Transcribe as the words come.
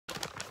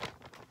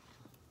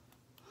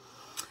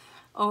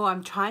Oh,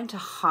 I'm trying to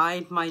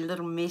hide my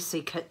little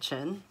messy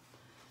kitchen.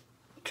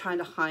 Trying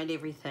to hide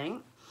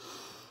everything.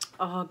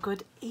 Oh,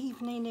 good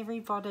evening,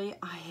 everybody.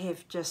 I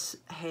have just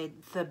had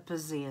the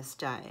busiest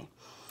day.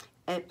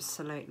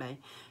 Absolutely.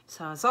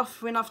 So I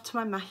went off to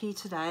my mahi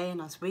today, and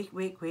I was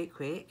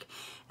work.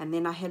 And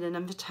then I had an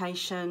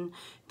invitation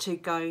to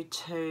go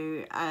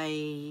to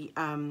a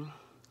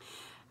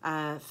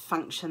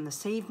function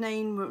this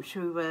evening, which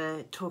we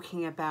were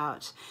talking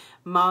about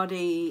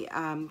Māori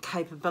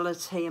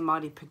capability and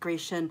Māori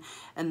progression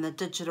in the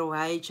digital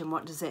age, and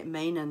what does that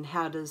mean, and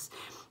how does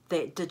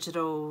that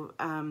digital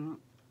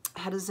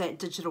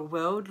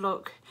world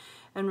look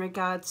in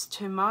regards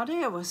to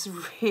Māori. It was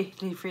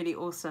really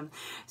awesome.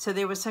 So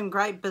there were some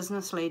great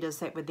business leaders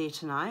that were there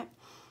tonight,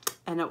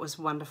 and it was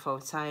wonderful.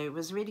 So it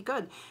was really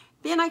good.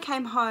 Then I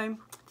came home,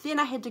 then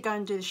I had to go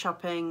and do the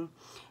shopping,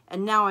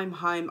 and now I'm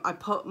home. I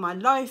put my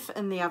loaf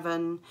in the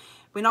oven,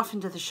 went off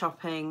into the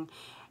shopping,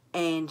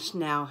 and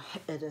now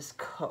it is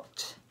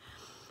cooked.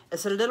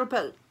 It's a little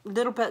bit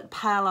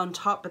pale on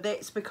top, but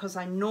that's because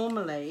I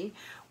normally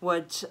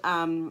would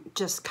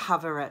just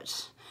cover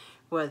it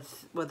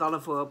with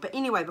olive oil. But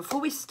anyway, before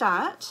we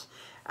start,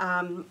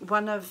 I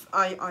want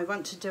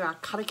to do our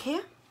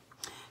karakia.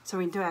 So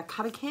we do our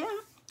karakia.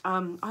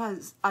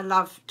 I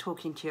love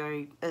talking to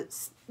you.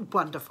 It's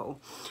wonderful.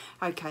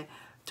 Okay.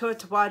 Toa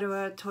te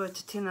wairua, toa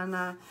te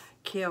tinana,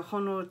 kia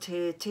hono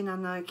te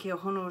tinana, kia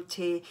hono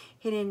te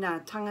here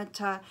ngā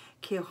tangata,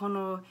 kia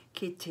hono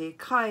ki te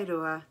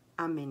kairua,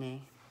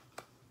 amene.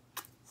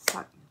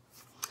 So,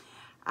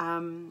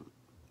 our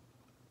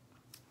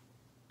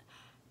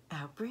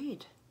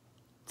bread.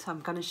 So I'm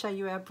going to show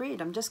you our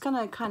bread. I'm just going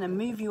to kind of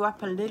move you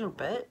up a little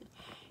bit,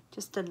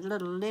 just a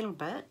little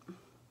bit,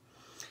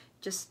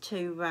 just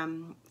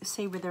to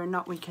see whether or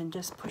not we can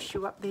just push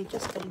you up there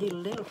just a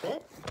little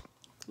bit.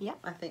 Yeah,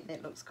 I think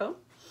that looks cool.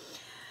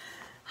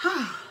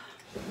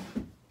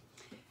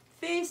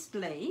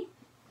 Firstly,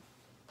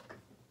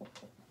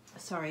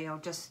 sorry,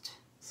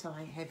 so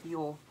I have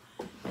your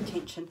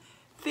attention.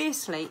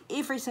 Firstly,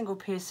 every single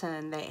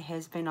person that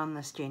has been on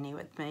this journey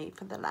with me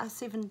for the last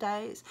 7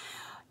 days,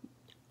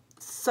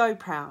 so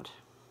proud.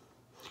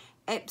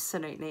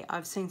 Absolutely.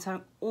 I've seen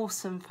some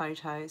awesome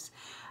photos.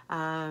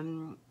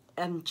 I'm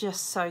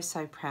just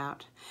so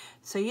proud.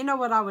 So you know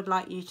what I would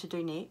like you to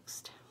do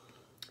next?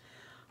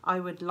 I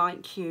would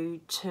like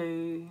you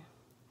to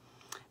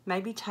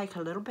maybe take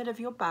a little bit of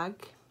your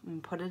bug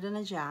and put it in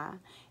a jar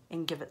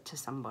and give it to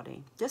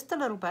somebody. Just a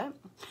little bit.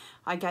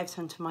 I gave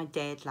some to my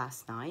dad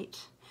last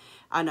night.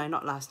 Oh no,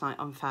 not last night,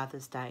 on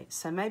Father's Day.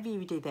 So maybe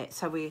you do that.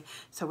 So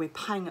we're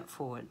paying it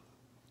forward.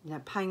 You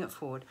know, paying it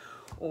forward.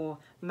 Or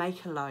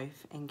make a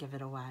loaf and give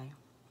it away.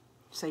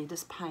 So you're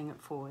just paying it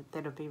forward.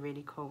 That'll be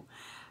really cool.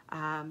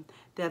 The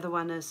other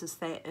one is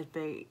that it'd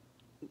be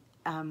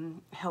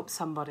help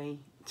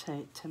somebody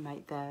to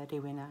make the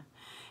rewena.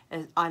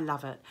 I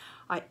love it.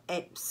 I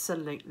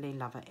absolutely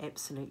love it.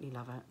 Absolutely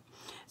love it.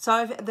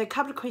 So the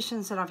couple of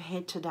questions that I've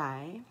had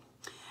today,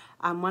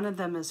 one of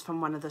them is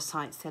from one of the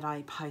sites that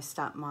I post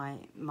up my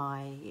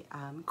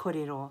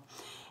kōrero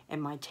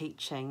and my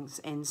teachings,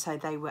 and so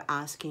they were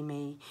asking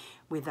me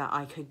whether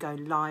I could go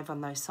live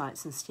on those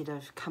sites instead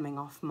of coming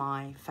off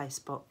my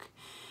Facebook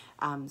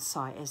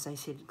site, as they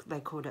said, they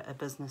called it a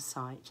business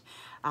site.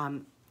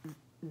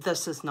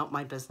 This is not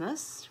my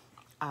business.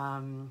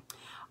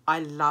 I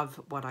love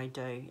what I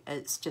do.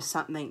 It's just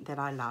something that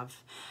I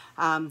love.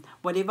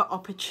 Whatever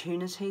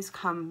opportunities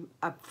come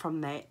up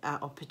from that,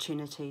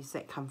 opportunities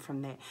that come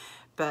from that.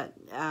 But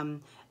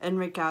in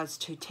regards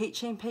to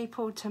teaching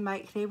people to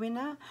make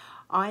rewena,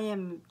 I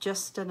am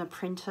just an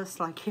apprentice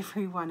like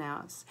everyone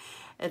else.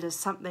 It is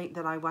something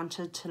that I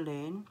wanted to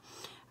learn.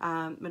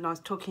 When I was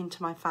talking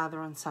to my father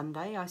on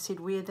Sunday, I said,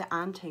 "Where are the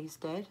aunties,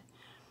 Dad?"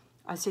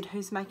 I said,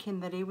 "Who's making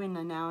the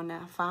rewena now in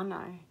our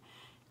whānau?"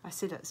 I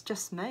said, "It's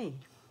just me.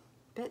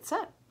 That's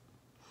it."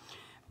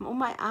 All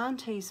my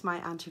aunties, my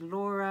Auntie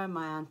Laura,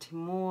 my Auntie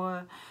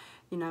Moore,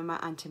 you know, my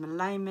Auntie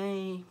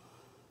Malaimi,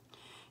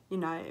 you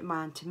know,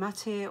 my Auntie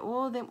Mate,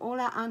 all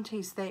our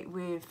aunties that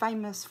were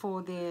famous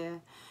for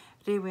their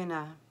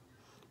rewena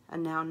are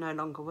now no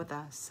longer with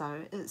us.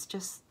 So it's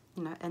just,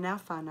 you know, in our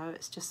whānau,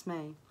 it's just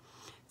me.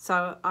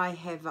 So I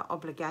have an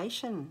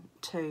obligation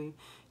to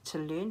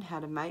learn how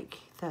to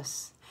make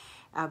this,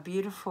 our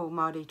beautiful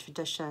Māori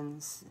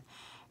traditions,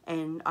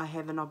 and I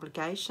have an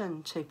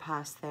obligation to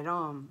pass that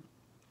on.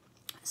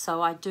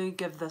 So I do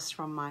give this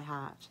from my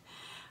heart,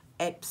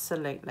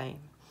 absolutely.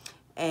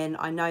 And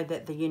I know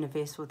that the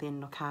universe will then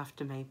look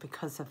after me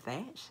because of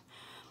that.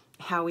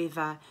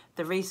 However,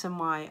 the reason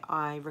why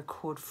I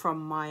record from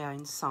my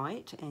own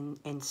site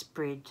and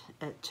spread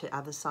it to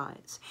other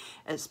sites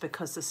is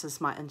because this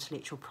is my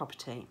intellectual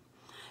property.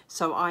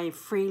 So I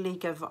freely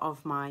give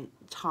of my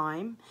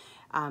time.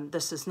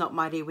 This is not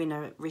my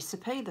rewena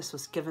recipe. This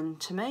was given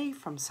to me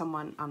from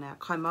someone on our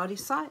Kai Māori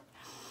site.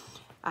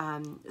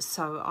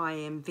 So I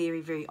am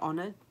very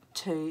honoured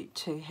to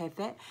have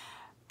that.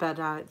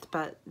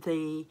 But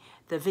the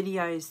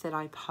videos that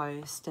I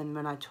post, and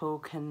when I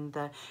talk, and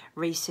the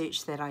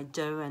research that I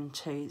do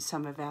into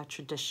some of our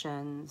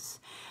traditions,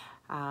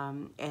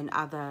 and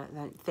other,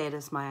 that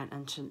is my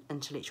own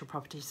intellectual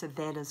property, so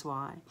that is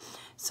why.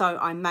 So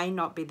I may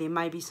not be, there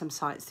may be some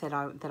sites that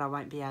I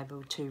won't be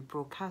able to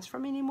broadcast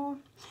from anymore,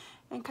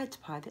 and go to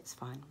pie, that's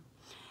fine.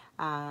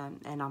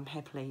 And I'm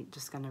happily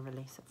just going to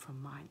release it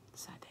from mine,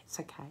 so that's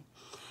okay.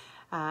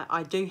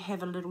 I do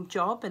have a little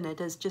job, and it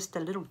is just a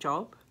little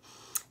job.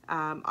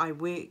 I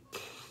work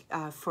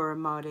for a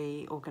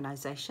Māori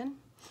organisation,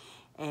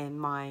 and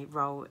my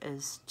role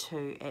is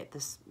to, at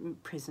this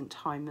present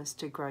time, is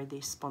to grow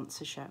their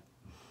sponsorship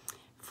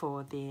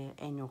for their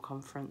annual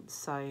conference.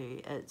 So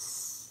it's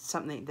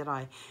something that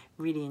I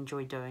really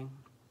enjoy doing.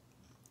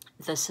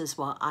 This is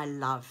what I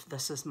love.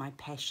 This is my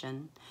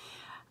passion.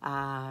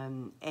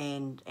 And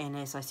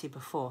as I said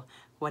before,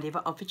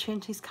 whatever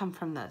opportunities come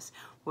from this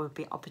will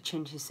be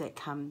opportunities that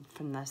come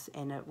from this,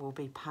 and it will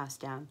be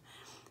passed down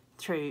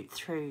through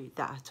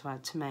the atua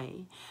to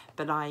me.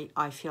 But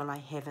I feel I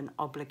have an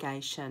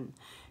obligation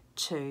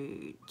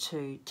to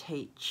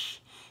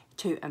teach,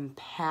 to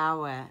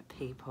empower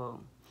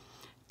people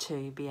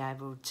to be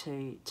able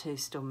to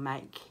still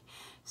make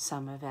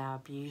some of our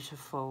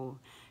beautiful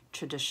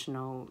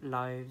traditional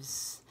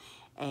loaves.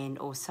 And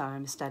also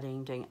I'm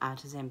studying doing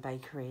artisan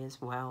bakery as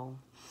well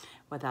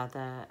with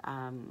other,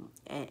 and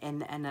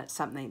it's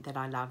something that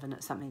I love, and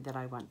it's something that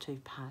I want to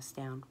pass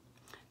down.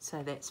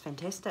 So that's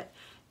fantastic.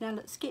 Now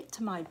let's get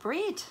to my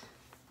bread.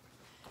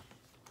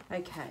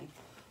 Okay.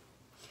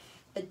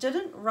 It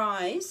didn't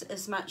rise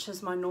as much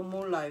as my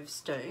normal loaves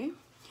do,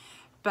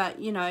 but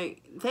you know,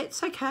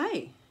 that's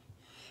okay.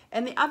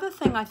 And the other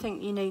thing I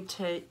think you need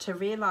to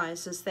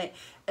realise is that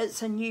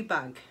it's a new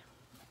bug.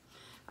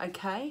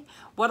 Okay,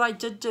 what I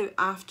did do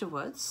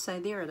afterwards,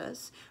 so there it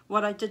is,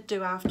 what I did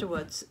do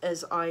afterwards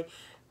is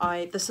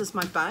this is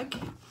my bug,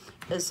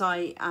 is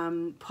I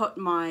put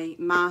my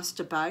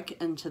master bug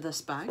into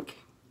this bug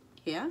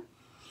here,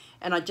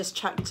 and I just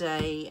chucked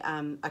a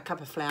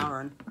cup of flour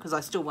in, because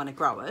I still want to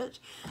grow it.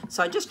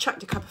 So I just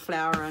chucked a cup of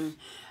flour in.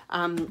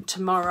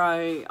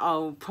 Tomorrow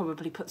I'll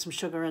probably put some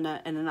sugar in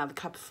it and another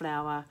cup of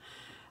flour,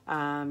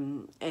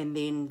 and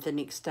then the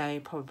next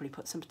day probably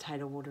put some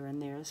potato water in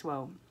there as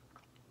well.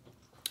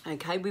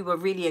 Okay, we were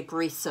really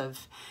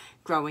aggressive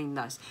growing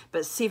those,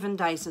 but 7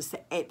 days is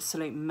the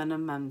absolute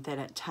minimum that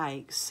it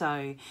takes.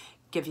 So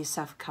give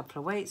yourself a couple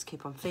of weeks,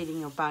 keep on feeding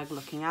your bug,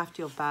 looking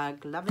after your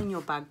bug, loving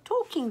your bug,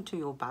 talking to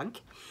your bug,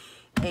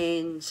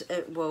 and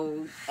it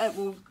will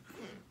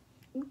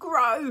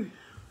grow.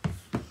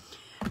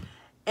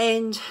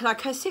 And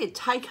like I said,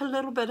 take a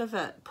little bit of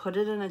it, put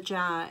it in a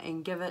jar,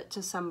 and give it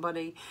to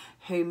somebody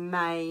who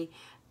may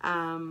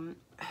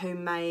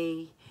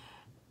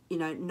you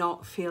know,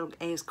 not feel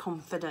as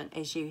confident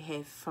as you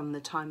have from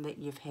the time that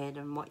you've had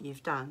and what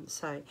you've done.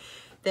 So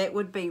that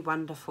would be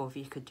wonderful if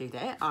you could do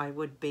that. I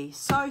would be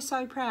so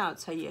proud.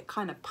 So you're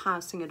kind of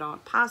passing it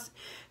on,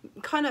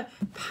 kind of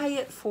pay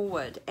it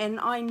forward. And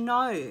I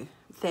know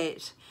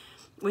that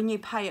when you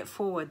pay it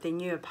forward, then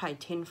you are paid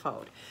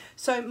tenfold.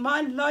 So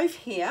my loaf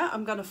here,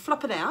 I'm going to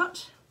flip it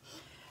out.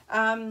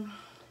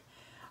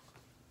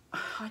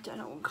 I don't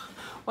know.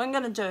 What I'm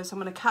going to do is I'm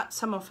going to cut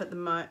some off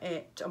I'm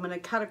going to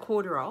cut a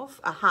quarter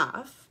off, a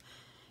half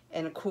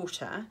and a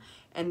quarter,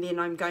 and then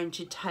I'm going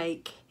to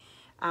take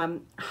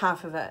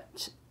half of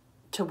it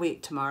to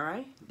work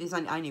tomorrow. There's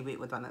only work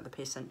with one other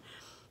person,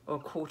 or a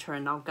quarter,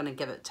 and I'm going to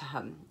give it to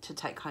him to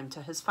take home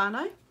to his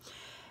whānau.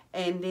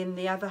 And then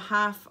the other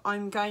half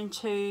I'm going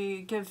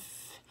to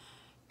give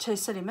to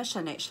City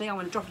Mission. Actually, I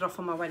want to drop it off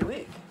on my way to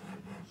work,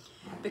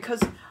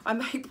 because I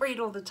make bread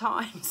all the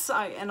time, so,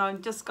 and I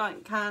just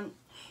can't,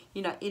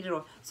 you know, eat it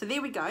all. So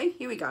there we go,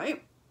 here we go.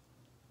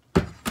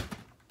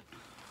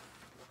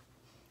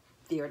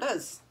 There it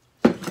is.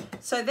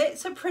 So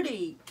that's a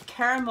pretty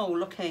caramel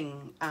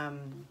looking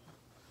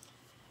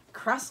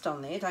crust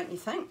on there, don't you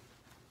think?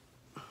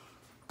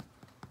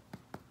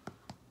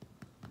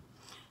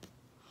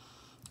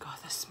 God,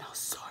 this smells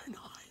so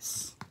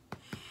nice.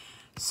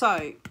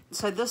 So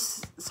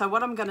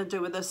what I'm going to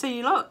do with this,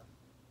 see, look.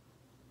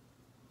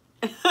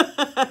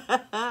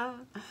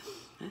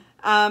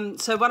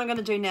 So what I'm going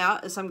to do now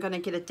is I'm going to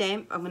get a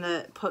damp, I'm going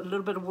to put a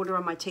little bit of water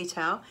on my tea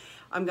towel,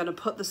 I'm going to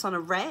put this on a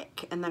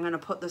rack, and then I'm going to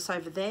put this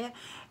over there,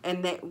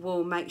 and that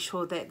will make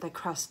sure that the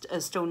crust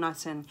is still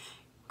nice and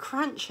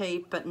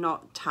crunchy but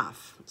not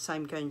tough. So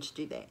I'm going to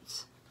do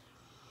that.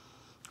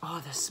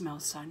 Oh, this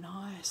smells so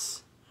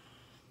nice.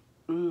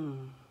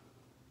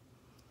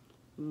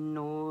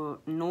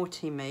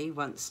 Naughty me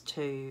wants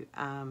to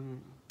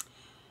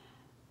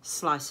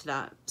slice it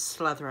up,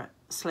 slather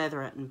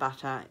it in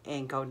butter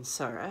and golden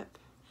syrup,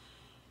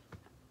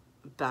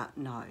 but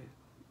no.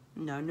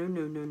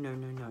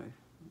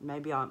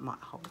 Maybe I might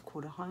hold a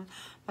quarter higher.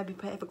 Maybe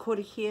have a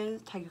quarter here,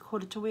 take a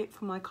quarter to work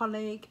for my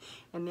colleague,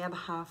 and the other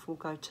half will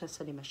go to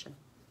City Mission.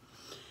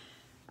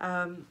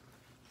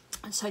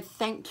 So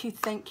thank you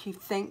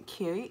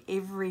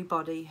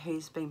everybody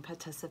who's been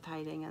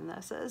participating in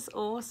this. It's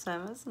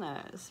awesome, isn't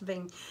it? It's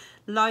been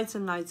loads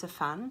and loads of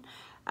fun.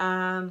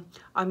 I'm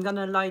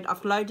gonna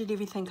I've loaded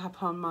everything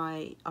up on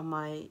my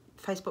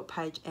Facebook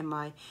page and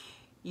my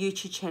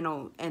YouTube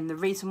channel, and the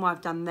reason why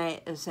I've done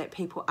that is that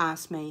people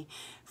ask me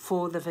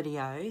for the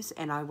videos,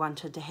 and I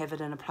wanted to have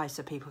it in a place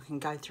so people can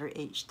go through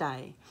each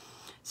day.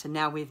 So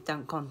now we've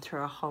gone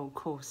through a whole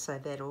course, so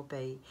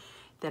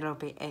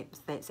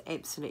that's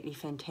absolutely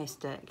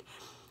fantastic.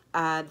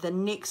 The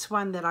next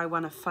one that I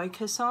want to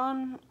focus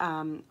on,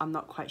 I'm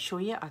not quite sure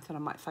yet. I thought I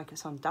might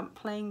focus on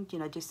dumpling, you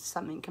know, just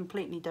something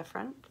completely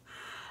different.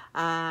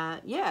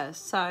 Yeah,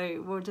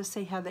 so we'll just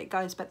see how that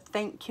goes. But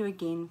thank you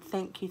again,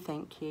 thank you.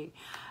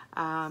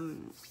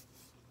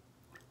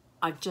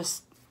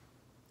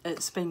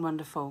 It's been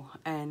wonderful,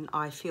 and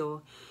I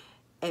feel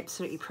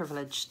absolutely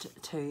privileged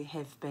to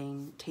have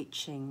been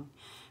teaching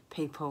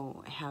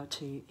people how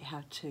to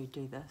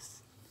do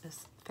this.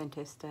 It's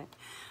fantastic.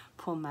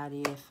 Poor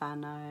Maria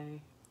whānau.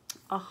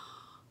 Oh,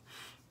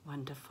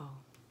 wonderful.